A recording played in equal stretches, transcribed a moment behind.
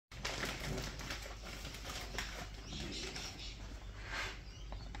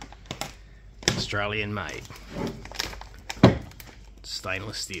Australian made.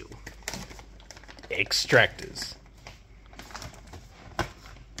 Stainless steel. Extractors.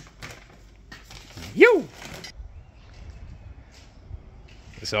 Yo!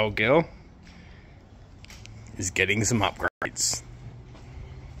 This old girl is getting some upgrades.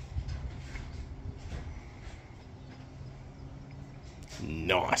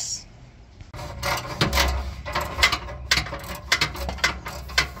 Nice.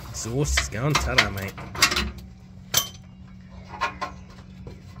 Exhaust is going, ta-da, mate.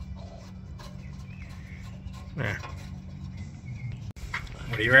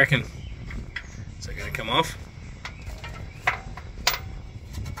 What do you reckon? Is that going to come off?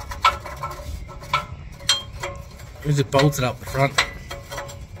 Is it bolted up the front?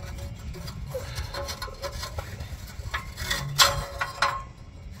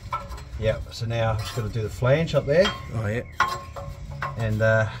 Yep, so now I've just got to do the flange up there. Oh yeah.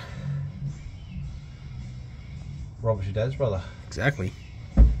 And Robert's your dad's brother. Exactly.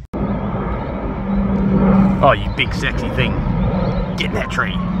 Oh, you big sexy thing. Get in that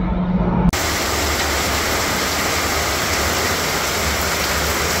tree.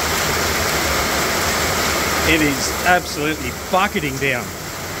 It is absolutely bucketing down.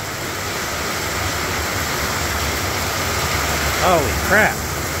 Holy crap.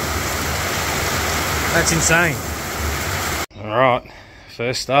 That's insane. Alright,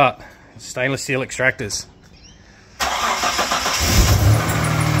 first start. Stainless steel extractors.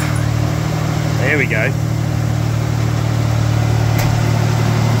 There we go.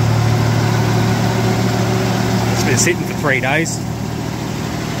 It's been sitting for 3 days.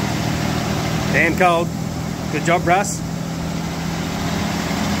 Damn cold. Good job, Russ.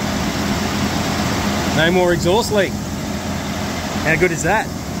 No more exhaust leak. How good is that?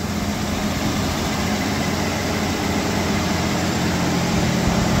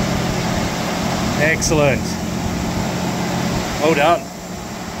 Excellent. Well done.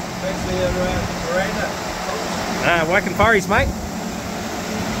 Thanks for the veranda. Whack and furries, mate.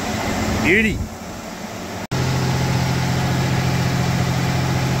 Beauty.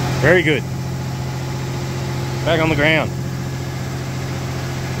 Very good. Back on the ground.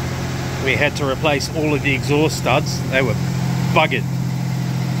 We had to replace all of the exhaust studs. They were buggered.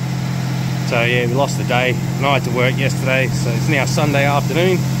 So yeah, we lost the day. And I had to work yesterday, so it's now Sunday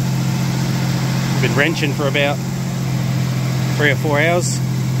afternoon. Been wrenching for about 3 or 4 hours.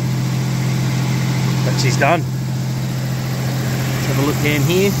 But she's done. Let's have a look down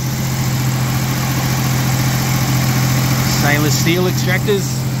here. Stainless steel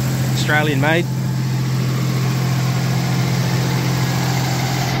extractors, Australian made.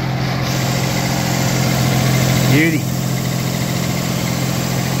 Beauty.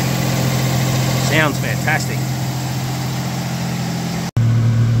 Sounds fantastic.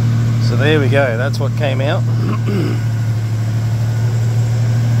 So there we go, that's what came out.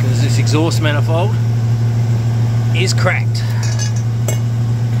 Because this exhaust manifold is cracked.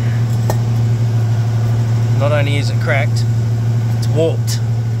 Not only is it cracked, it's warped.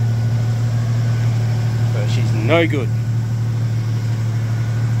 But she's no good.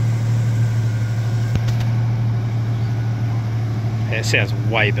 That sounds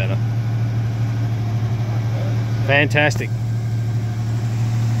way better. Fantastic.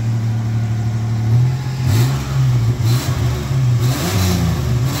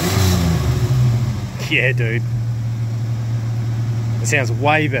 Yeah, dude. It sounds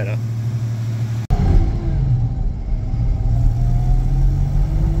way better.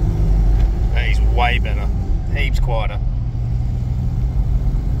 That is way better. Heaps quieter.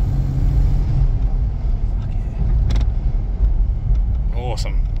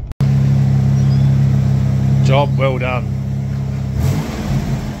 Awesome. Job well done.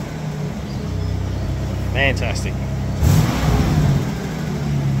 Fantastic.